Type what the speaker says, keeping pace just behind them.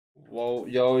Whoa,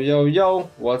 yo,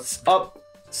 what's up?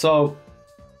 So,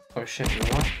 oh shit, you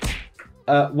know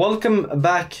what? Welcome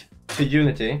back to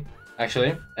Unity,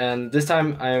 actually, and this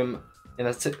time I'm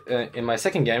in my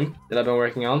second game that I've been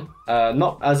working on.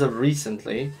 Not as of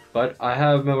recently, but I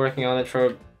have been working on it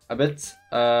for a bit.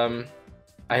 I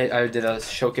did a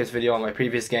showcase video on my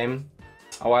previous game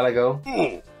a while ago,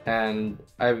 and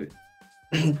I've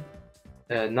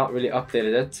not really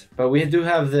updated it, but we do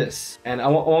have this, and I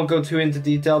won't go too into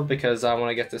detail because I want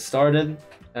to get this started.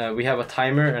 We have a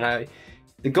timer, and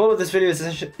the goal of this video is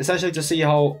essentially to see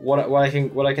what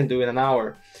I can do in an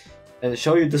hour, and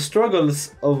show you the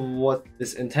struggles of what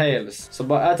this entails. So,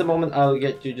 but at the moment, I'll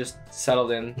get you just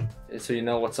settled in, so you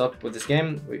know what's up with this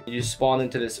game. You spawn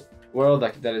into this world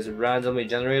that is randomly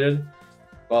generated.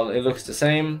 Well, it looks the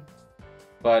same,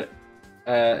 but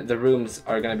the rooms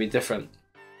are gonna be different.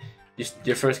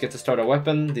 You first get to start a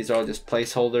weapon. These are all just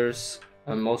placeholders,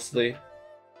 mostly.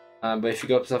 But if you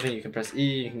go up to something, you can press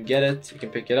E, you can get it, you can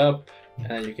pick it up,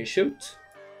 and you can shoot.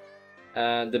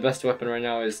 The best weapon right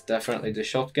now is definitely the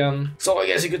shotgun. So I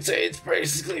guess you could say it's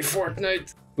basically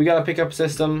Fortnite. We got a pickup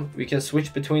system, we can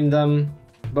switch between them.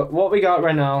 But what we got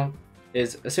right now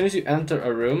is, as soon as you enter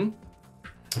a room,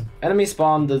 enemy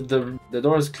spawn, the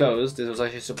door is closed. This was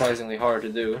actually surprisingly hard to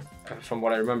do, from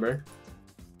what I remember.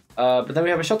 But then we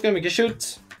have a shotgun, we can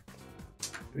shoot,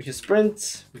 we can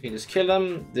sprint, we can just kill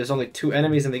them. There's only 2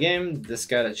 enemies in the game. This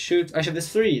guy that shoots, actually there's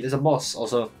 3, there's a boss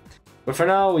also. But for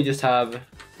now we just have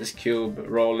this cube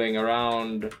rolling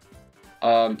around.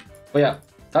 But yeah,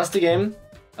 that's the game.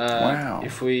 Wow.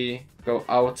 If we go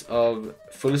out of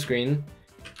full screen,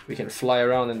 we can fly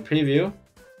around in preview,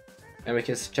 and we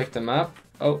can check the map.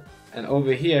 Oh, and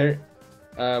over here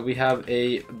we have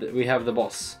the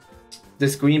boss.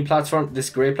 This green platform,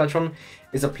 this gray platform,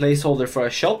 is a placeholder for a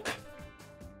shop.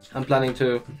 I'm planning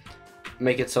to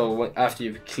make it so after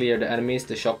you've cleared the enemies,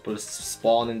 the shop will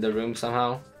spawn in the room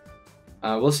somehow.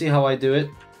 We'll see how I do it.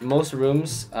 Most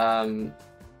rooms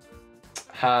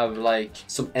have like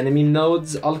some enemy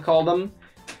nodes, I'll call them,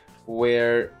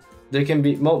 where there can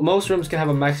be most rooms can have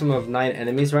a maximum of 9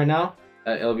 enemies right now.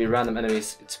 It'll be random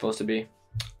enemies. It's supposed to be.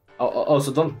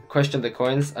 Also, don't question the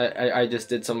coins. I just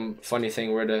did some funny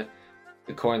thing where the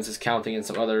coins is counting in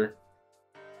some other,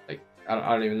 like, I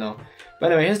don't even know. But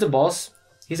anyway, here's the boss.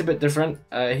 He's a bit different.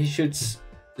 He shoots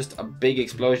just a big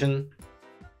explosion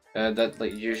that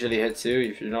like usually hits you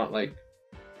if you're not like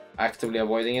actively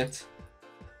avoiding it.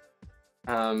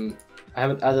 I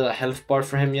haven't added a health bar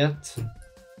for him yet,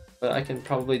 but I can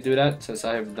probably do that since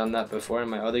I have done that before in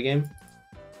my other game.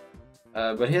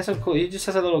 But he has some cool. He just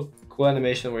has a little cool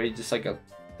animation where he just like a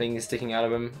thing is sticking out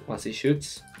of him once he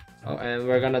shoots. Oh, and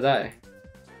we're gonna die.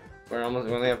 We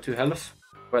only have 2 health,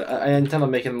 but I intend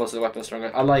on making most of the weapons stronger.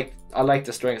 I like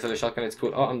the strength of the shotgun. It's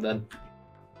cool. Oh, I'm dead.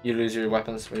 You lose your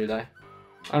weapons when you die.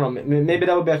 I don't know. Maybe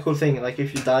that would be a cool thing. Like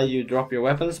if you die, you drop your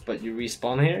weapons, but you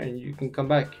respawn here and you can come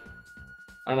back.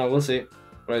 I don't know. We'll see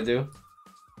what I do.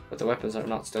 But the weapons are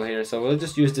not still here, so we'll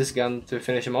just use this gun to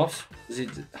finish him off.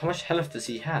 How much health does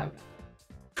he have?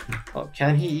 Oh,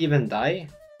 can he even die?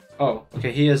 Oh,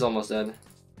 okay. He is almost dead.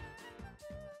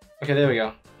 Okay, there we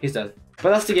go. He's dead. But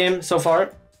that's the game so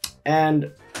far,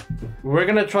 and we're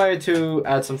gonna try to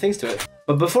add some things to it.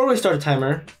 But before we start a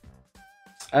timer,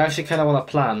 I actually kind of want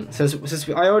to plan. Since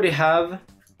I already have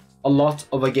a lot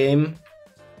of a game,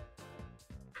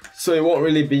 so it won't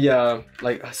really be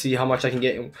like see how much I can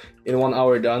get in 1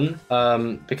 hour done.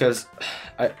 Because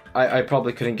I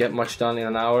probably couldn't get much done in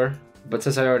an hour. But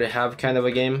since I already have kind of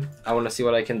a game, I want to see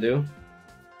what I can do.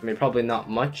 I mean, probably not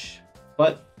much,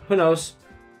 but who knows?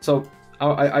 So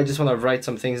I just want to write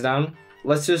some things down.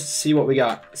 Let's just see what we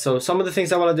got. So some of the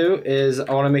things I want to do is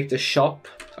I want to make the shop.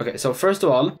 Okay, so first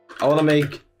of all, I want to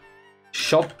make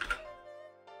shop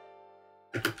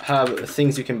have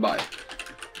things you can buy.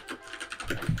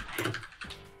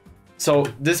 So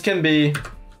this can be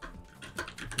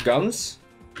guns,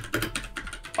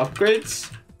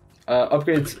 upgrades,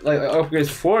 upgrades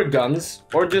for guns,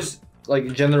 or just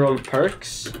like general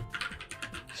perks.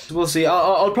 We'll see.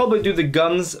 I'll probably do the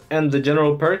guns and the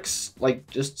general perks, like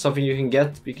just something you can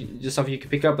get, just something you can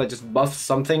pick up that just buffs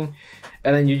something,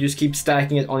 and then you just keep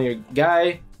stacking it on your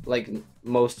guy, like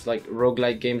most like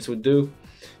roguelike games would do.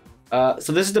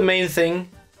 So this is the main thing.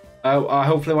 I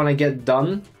hopefully when I get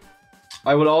done,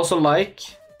 I would also like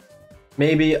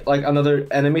maybe like another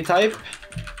enemy type.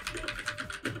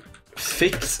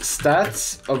 Fix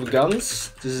stats of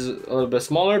guns. This is a little bit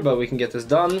smaller, but we can get this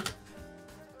done.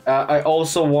 I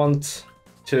also want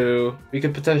to, we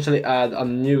could potentially add a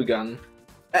new gun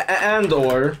and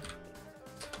or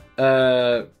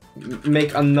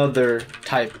make another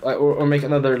type or make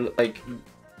another like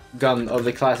gun of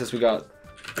the classes we got.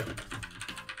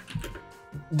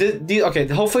 Okay,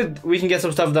 hopefully we can get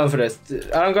some stuff done for this.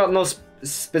 I don't got no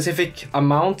specific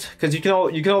amount, because you can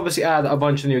obviously add a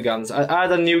bunch of new guns.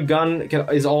 Add a new gun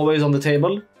is always on the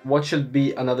table. What should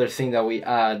be another thing that we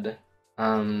add?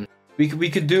 We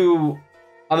could do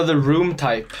another room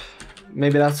type.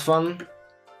 Maybe that's fun.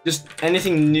 Just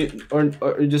anything new, or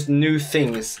just new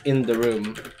things in the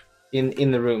room,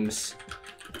 in the rooms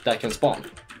that can spawn.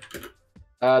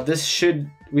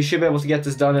 We should be able to get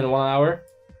this done in 1 hour.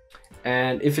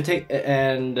 And if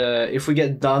we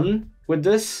get done with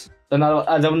this, then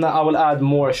I will add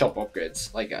more shop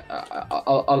upgrades. Like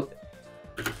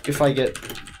if I get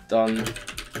done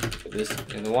with this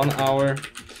in 1 hour,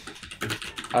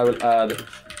 I will add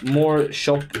more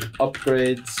shop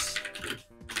upgrades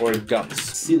for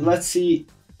guns. Let's see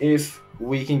if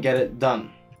we can get it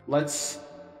done. Let's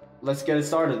get it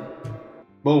started.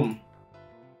 Boom.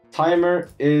 Timer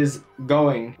is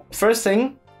going. First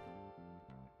thing,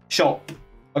 shop.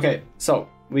 Okay, so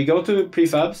we go to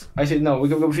prefabs. Actually, no,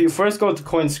 we first go to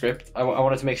coin script. I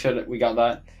wanted to make sure that we got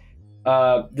that.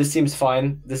 This seems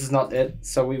fine. This is not it.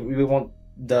 So we want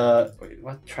the, wait,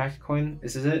 what track coin?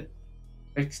 Is this it?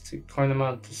 Fixed coin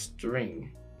amount to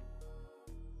string.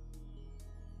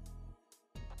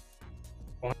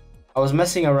 I was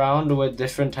messing around with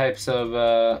different types of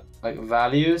like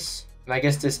values, and I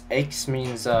guess this X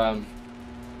means well,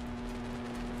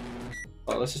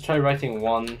 let's just try writing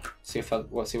 1. See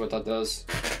what that does.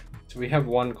 So we have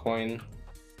 1 coin.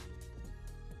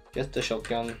 Get the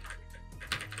shotgun,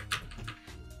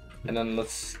 and then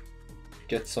let's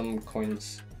get some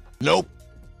coins. Nope.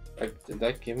 Did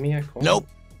that give me a coin? Nope.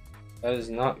 That is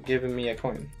not giving me a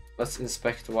coin. Let's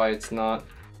inspect why it's not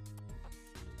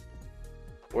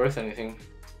worth anything.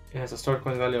 It has a start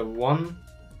coin value of 1.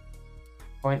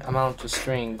 Coin amount to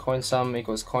string. Coin sum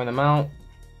equals coin amount.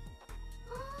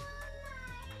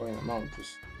 Coin amount to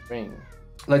string.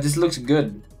 Like, this looks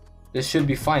good. This should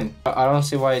be fine. I don't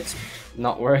see why it's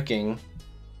not working.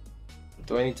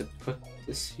 Do I need to put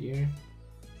this here?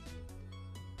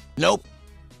 Nope.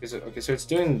 Okay, so it's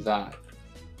doing that.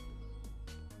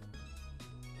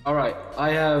 Alright,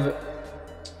 I have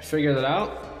figured it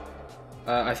out,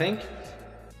 I think.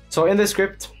 So in this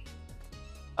script,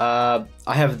 I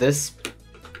have this,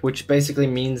 which basically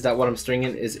means that what I'm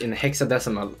stringing is in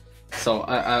hexadecimal. So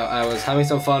I was having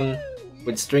some fun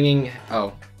with stringing.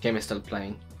 Oh, game is still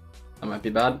playing. That might be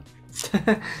bad.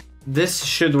 This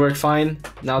should work fine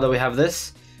now that we have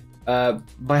this.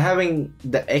 By having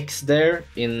the X there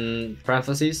in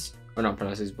parentheses, or not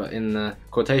parentheses, but in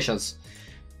quotations,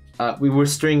 we were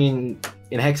stringing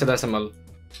in hexadecimal.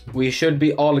 We should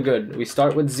be all good. We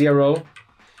start with 0.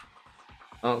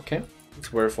 Okay,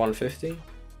 it's worth 150.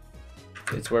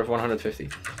 It's worth 150.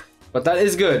 But that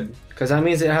is good, because that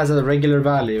means it has a regular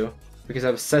value, because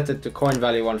I've set it to coin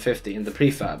value 150 in the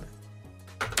prefab.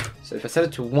 So if I set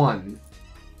it to 1,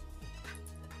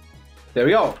 there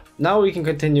we go. Now we can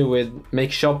continue with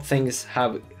make shop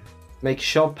have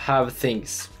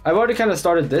things. I've already kind of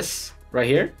started this right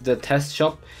here, the test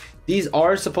shop. These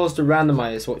are supposed to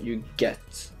randomize what you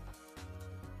get.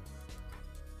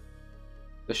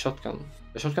 The shotgun.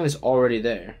 The shotgun is already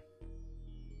there.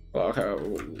 Well, okay,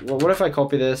 well, what if I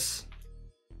copy this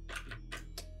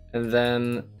and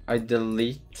then I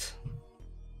delete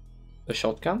the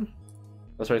shotgun?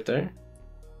 That's right there.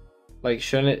 Like,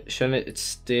 shouldn't it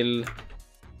still?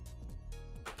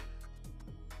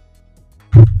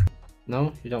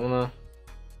 No, you don't wanna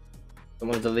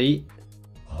delete.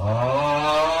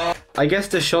 I guess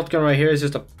the shotgun right here is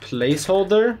just a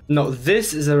placeholder. No,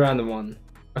 this is a random one.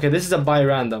 Okay, this is a by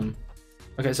random.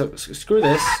 Okay, so screw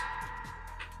this.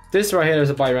 This right here is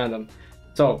a by random.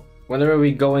 So whenever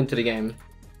we go into the game,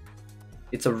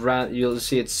 it's a you'll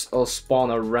see it'll spawn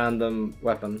a random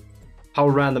weapon. How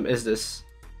random is this?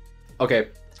 Okay,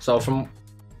 so from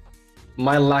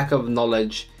my lack of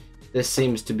knowledge, this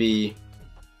seems to be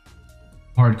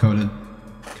hard-coded,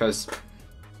 because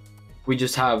we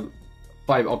just have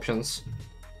 5 options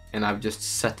and I've just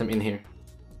set them in here.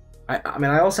 I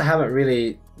mean, I also haven't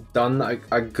really done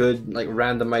a good like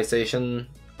randomization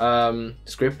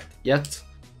script yet.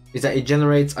 Is that it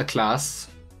generates a class,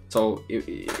 so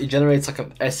it generates like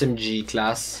an SMG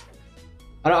class.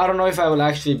 I don't know if I will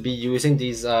actually be using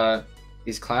these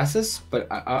classes, but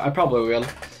I probably will.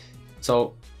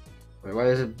 So wait, why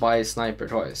does it buy sniper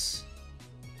twice?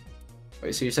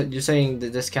 Wait, so you're saying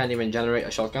that this can't even generate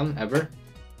a shotgun ever?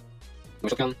 No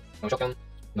shotgun, no shotgun,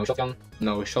 no shotgun,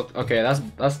 no shot. Okay,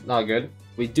 that's not good.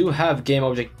 We do have game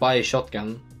object by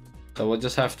shotgun, so we'll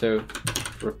just have to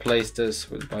replace this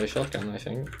with by shotgun, I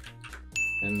think,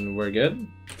 and we're good.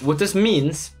 What this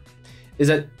means is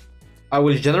that I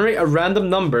will generate a random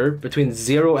number between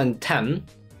 0 and 10.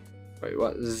 Wait,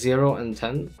 what? 0 and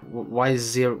 10? Why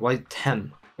 0? Why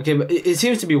 10? Okay, but it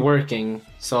seems to be working,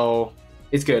 so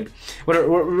it's good.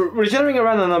 We're generating a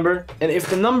random number, and if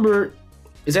the number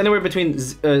is anywhere between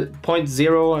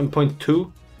 0.0 and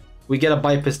 0.2, we get a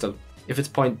bi-pistol. If it's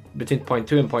between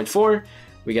 0.2 and 0.4,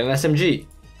 we get an SMG.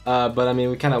 But I mean,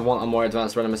 we kind of want a more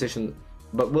advanced randomization,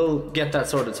 but we'll get that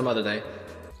sorted some other day.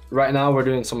 Right now, we're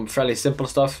doing some fairly simple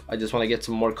stuff. I just want to get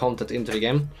some more content into the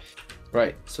game.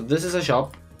 Right, so this is a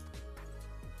shop.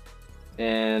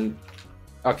 And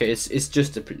okay, it's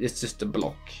just a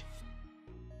block.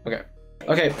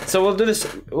 Okay, so we'll do this.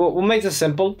 We'll make this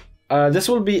simple. This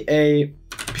will be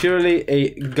purely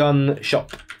a gun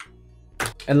shop,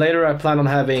 and later I plan on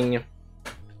having a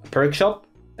perk shop,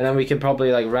 and then we can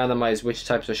probably like randomize which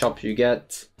types of shops you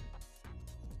get,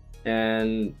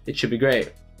 and it should be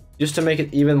great. Just to make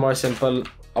it even more simple,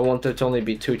 I want there to only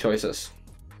be 2 choices.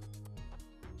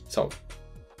 So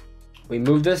we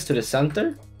move this to the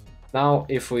center. Now,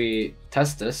 if we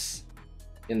test this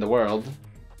in the world,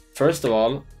 first of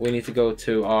all, we need to go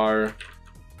to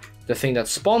the thing that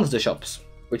spawns the shops,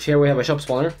 which here we have a shop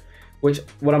spawner, which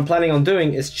what I'm planning on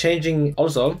doing is changing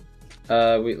also.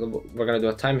 We're gonna do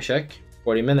a time check,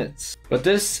 40 minutes. But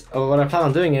this, what I plan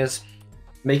on doing is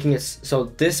making it so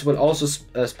this will also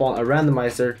spawn a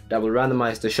randomizer that will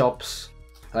randomize the shops.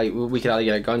 Like we can either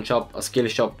get a gun shop, a skill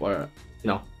shop, or you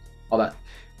know, all that.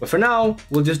 But for now,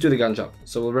 we'll just do the gun shop.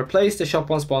 So we'll replace the shop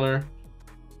 1 spawner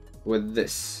with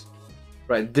this.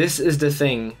 Right, this is the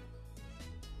thing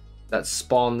that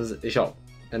spawns the shop,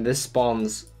 and this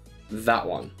spawns that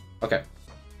one. Okay,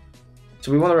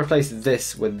 so we want to replace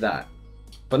this with that.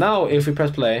 But now, if we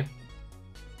press play,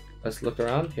 let's look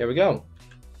around. Here we go.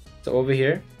 So over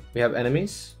here, we have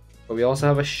enemies, but we also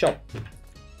have a shop.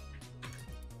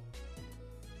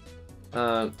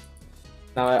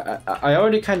 Now I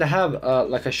already kind of have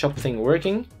like a shop thing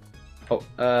working.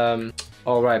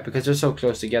 All right, because they're so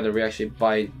close together, we actually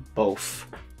buy both.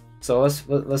 So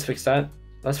let's fix that.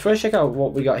 Let's first check out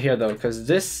what we got here though, because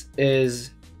this is,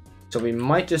 so we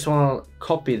might just want to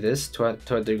copy this to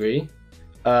a degree.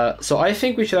 So I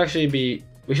think we should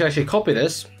actually copy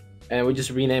this, and we just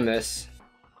rename this,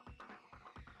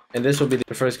 and this will be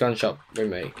the first gun shop we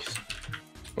make.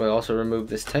 We'll also remove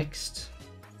this text.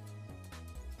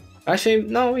 Actually,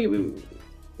 no,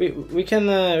 we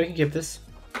can keep this.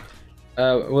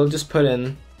 We'll just put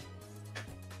in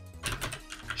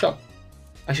shop.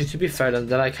 Actually, to be fair,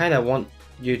 then I kind of want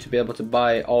you to be able to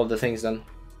buy all the things then.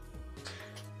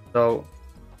 So,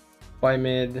 buy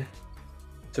mid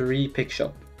 3 pick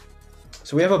shop.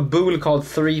 So we have a bool called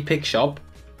 3 pick shop,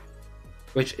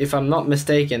 which, if I'm not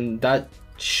mistaken, that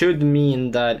should mean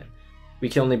that we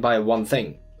can only buy 1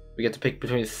 thing. We get to pick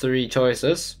between 3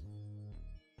 choices.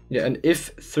 Yeah, and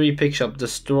if 3 pick shop,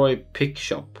 destroy pick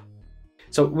shop.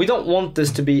 So we don't want this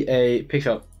to be a pick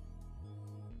shop.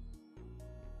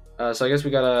 So I guess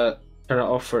we gotta turn it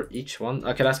off for each one.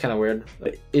 Okay, that's kind of weird.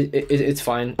 It's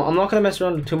fine. I'm not gonna mess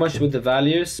around too much with the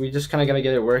values. We just kind of gotta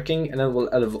get it working, and then we'll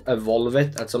evolve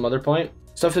it at some other point.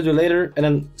 Stuff to do later, and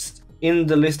then in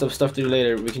the list of stuff to do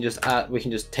later, we can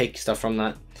just take stuff from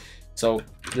that. So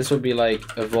this would be like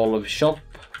evolve shop.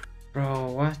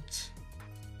 Bro, what?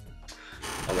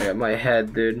 Oh my god, my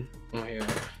head, dude. Oh my god.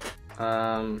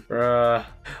 Bruh.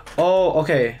 Oh,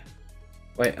 okay.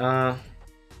 Wait,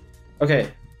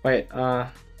 okay, wait, yeah,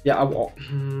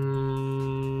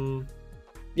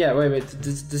 yeah, wait,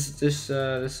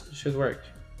 this should work.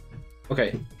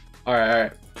 Okay,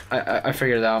 alright, I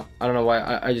figured it out. I don't know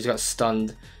why, I just got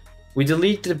stunned. We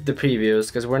deleted the previews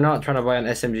because we're not trying to buy an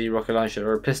SMG, rocket launcher,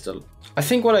 or a pistol. I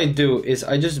think what I do is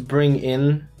I just bring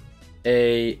in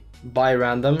a buy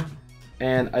random,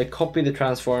 and I copy the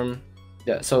transform.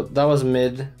 Yeah, so that was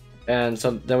mid, and so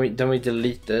then we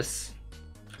delete this,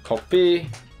 copy,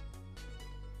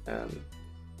 and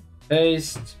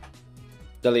paste,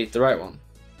 delete the right one.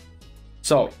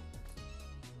 So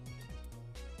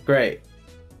great.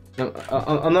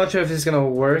 I'm not sure if this is gonna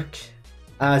work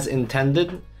as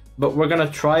intended, but we're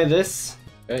gonna try this.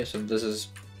 Okay, so this is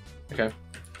okay.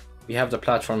 We have the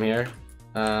platform here.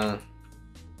 Don't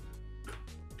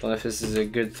know if this is a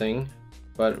good thing,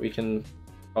 but we can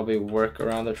probably work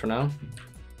around it for now.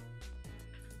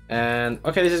 And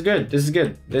okay, this is good. This is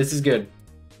good. This is good.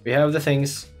 We have the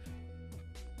things,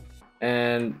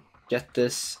 and get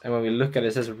this. And when we look at it,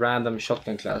 it says random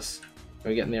shotgun class.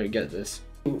 When we get near, get this.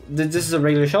 This is a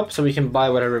regular shop, so we can buy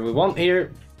whatever we want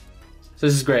here. So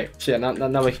this is great. So yeah,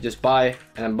 now we can just buy,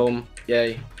 and then boom,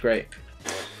 yay, great.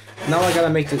 Now I gotta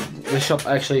make the shop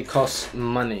actually cost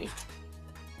money.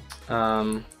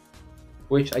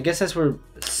 which I guess as we're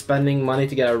spending money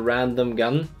to get a random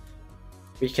gun,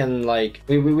 we can like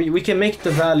we can make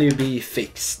the value be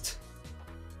fixed.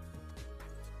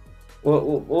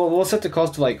 We'll set the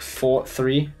cost to like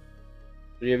three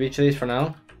of each of these for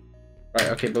now. Right,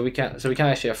 okay, but we can't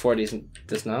actually afford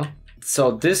this now.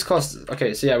 So this costs,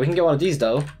 okay, so yeah, we can get one of these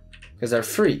though, because they're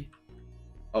free.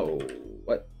 Oh,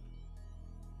 what?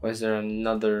 Why is there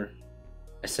another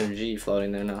SMG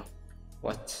floating there now?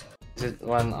 What? Is it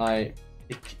when I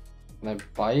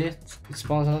buy it, it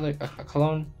spawns another a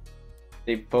clone?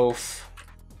 They both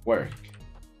work.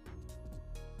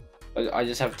 But I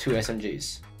just have 2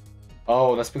 SMGs.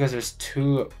 Oh, that's because there's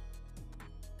 2.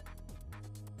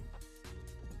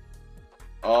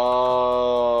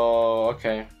 Oh,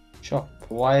 okay. Shop.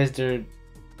 Why is there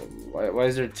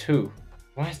 2?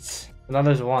 What? Now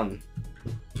there's 1.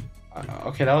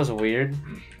 Okay, that was weird.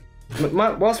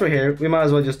 Whilst we're here, we might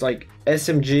as well just like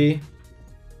SMG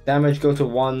damage go to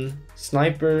 1,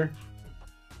 sniper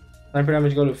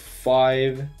damage go to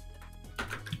 5.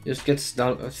 Just gets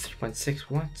down 3.6.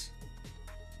 What?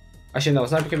 Actually, no,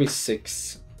 sniper can be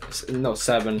 6. No,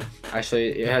 7.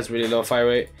 Actually, it has really low fire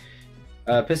rate.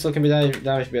 Pistol can be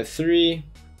damaged by a 3.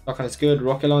 Shotgun is good.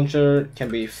 Rocket launcher can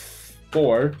be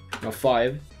 4. No,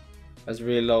 5. That's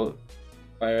really low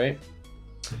fire rate.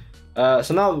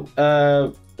 So now,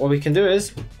 what we can do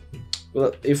is,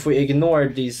 well, if we ignore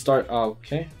these start,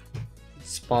 okay, it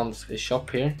spawns a shop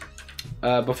here.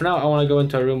 But for now, I want to go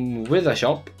into a room with a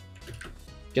shop,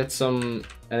 get some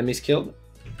enemies killed,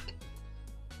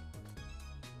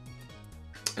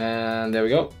 and there we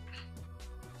go.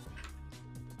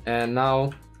 And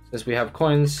now, since we have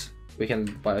coins, we can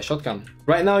buy a shotgun.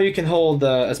 Right now, you can hold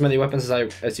as many weapons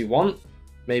as you want.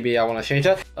 Maybe I want to change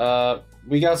that.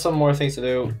 We got some more things to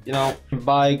do. You know,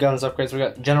 buy guns upgrades. We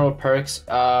got general perks.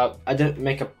 I didn't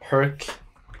make a perk,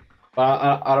 but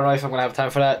I don't know if I'm gonna have time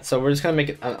for that. So we're just gonna make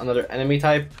it another enemy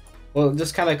type. We'll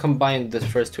just kind of combine the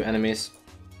first 2 enemies.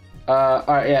 All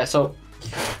right, yeah. So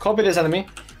copy this enemy.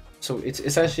 So it's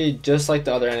essentially just like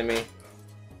the other enemy,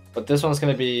 but this one's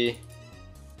gonna be.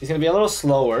 He's gonna be a little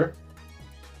slower.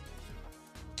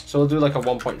 So we'll do like a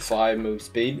 1.5 move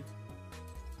speed.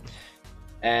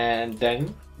 And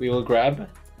then we will grab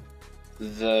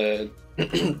the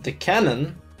the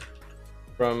cannon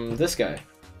from this guy.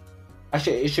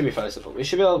 Actually, it should be fairly simple. We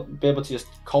should be able to just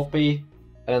copy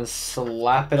and then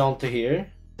slap it onto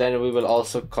here. Then we will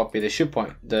also copy the shoot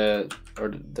point, the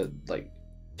like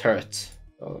turret.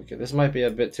 Okay, this might be a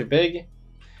bit too big,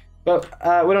 but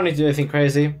we don't need to do anything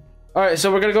crazy. All right,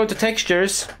 so we're gonna go to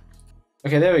textures.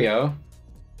 Okay, there we go.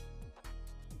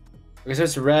 Okay, so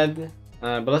it's red.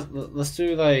 But let's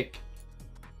do like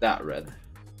that red,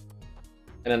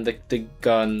 and then the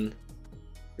gun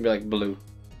can be like blue.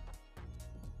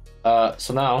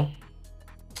 So now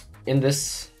in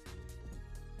this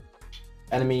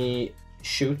enemy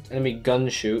gun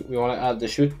shoot, we want to add the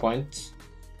shoot point.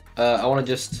 I want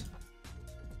to just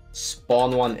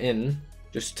spawn one in,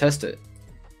 just test it.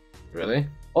 Really?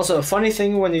 Also, a funny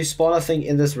thing when you spawn a thing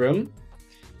in this room.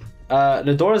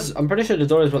 The doors, I'm pretty sure the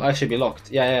doors will actually be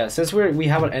locked. Yeah. Since we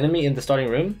have an enemy in the starting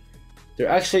room, there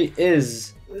actually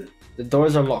is. The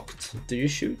doors are locked. Do you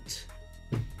shoot?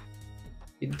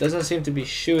 It doesn't seem to be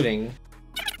shooting.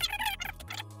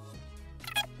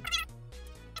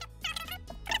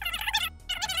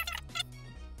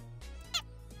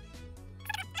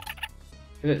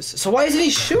 So why isn't he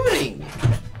shooting?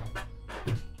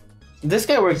 This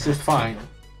guy works just fine.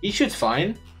 He shoots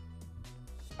fine.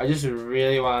 I just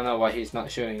really want to know why he's not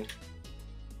shooting.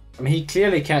 I mean, he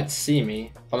clearly can't see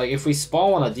me. But like, if we spawn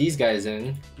one of these guys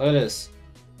in, look at this.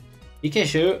 He can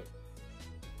shoot.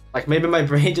 Like, maybe my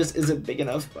brain just isn't big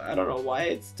enough, but I don't know why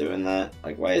it's doing that.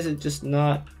 Like, why is it just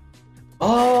not?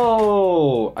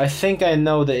 Oh, I think I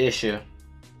know the issue.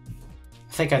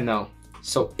 I think I know.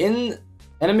 So in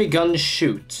enemy gun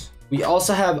shoot, we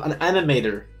also have an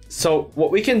animator. So what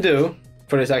we can do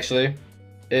for this actually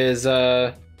is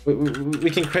we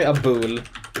can create a bool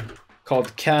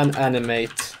called can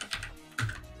animate,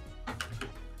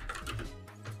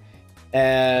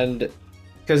 and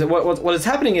because what is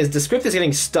happening is the script is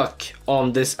getting stuck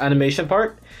on this animation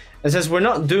part, and since we're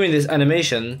not doing this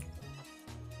animation,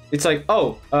 it's like,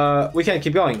 oh, we can't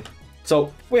keep going.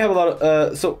 So we have a lot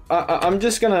of so I'm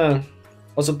just gonna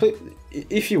also play,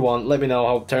 if you want, let me know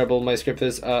how terrible my script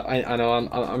is. I know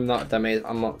I'm not that amazing,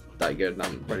 I'm not that good,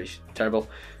 I'm pretty terrible,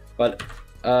 but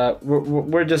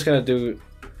we're just gonna do,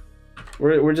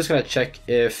 we're just gonna check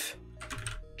if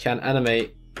can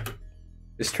animate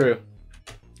is true,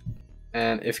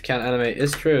 and if can animate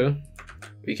is true,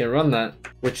 we can run that.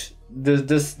 Which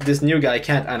this new guy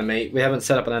can't animate. We haven't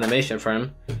set up an animation for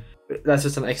him. that's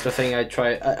just an extra thing I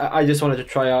try. I just wanted to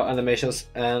try out animations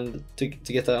and to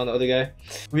get that on the other guy.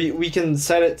 We can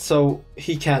set it so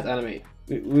he can't animate.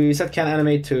 We set can't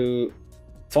animate to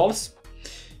false,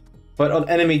 but on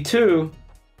enemy 2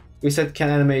 we set can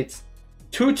animate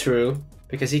to true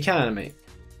because he can animate.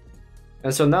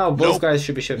 And so now both guys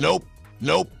should be shooting.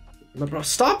 Nope. But bro,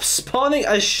 stop spawning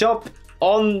a shop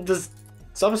on this.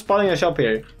 Stop spawning a shop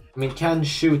here. I mean, can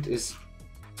shoot is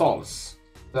false.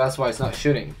 So that's why it's not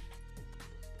shooting.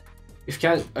 If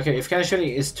can shooting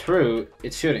is true,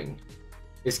 it's shooting.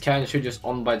 Is can shoot just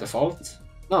on by default?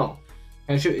 No.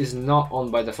 Can shoot is not on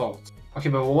by default. Okay,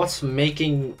 but what's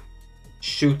making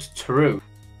shoot true?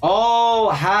 Oh,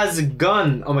 has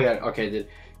gun. Oh my god. Okay, dude.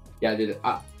 Yeah, dude.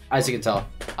 As you can tell,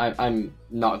 I'm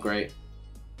not great.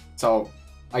 So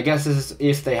I guess this is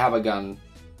if they have a gun.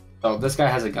 So this guy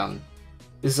has a gun.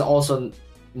 This is also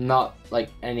not like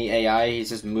any AI. He's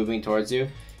just moving towards you.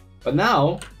 But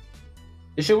now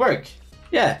it should work.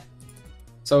 Yeah.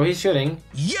 So he's shooting.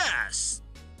 Yes.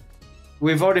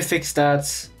 We've already fixed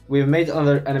that. We've made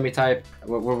another enemy type.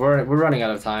 We're running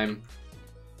out of time.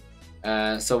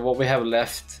 So what we have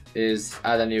left is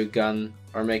add a new gun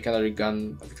or make another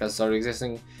gun because it's already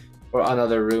existing, or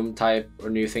another room type or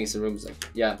new things in rooms. Like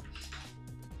yeah,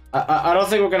 I don't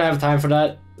think we're gonna have time for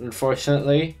that,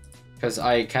 unfortunately, because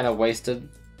I kind of wasted.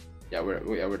 Yeah,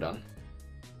 we're done.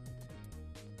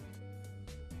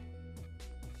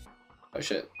 Oh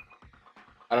shit!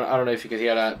 I don't know if you could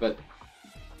hear that, but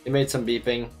it made some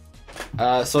beeping.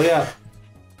 So yeah,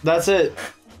 that's it.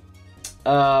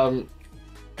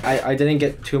 I didn't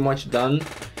get too much done,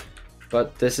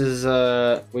 but this is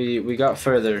we got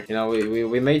further. You know,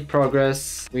 we made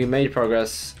progress. We made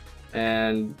progress,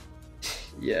 and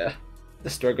yeah, the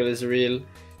struggle is real.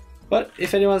 But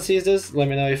if anyone sees this, let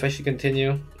me know if I should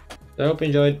continue. So I hope you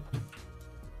enjoyed.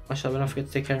 Don't forget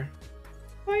to take care.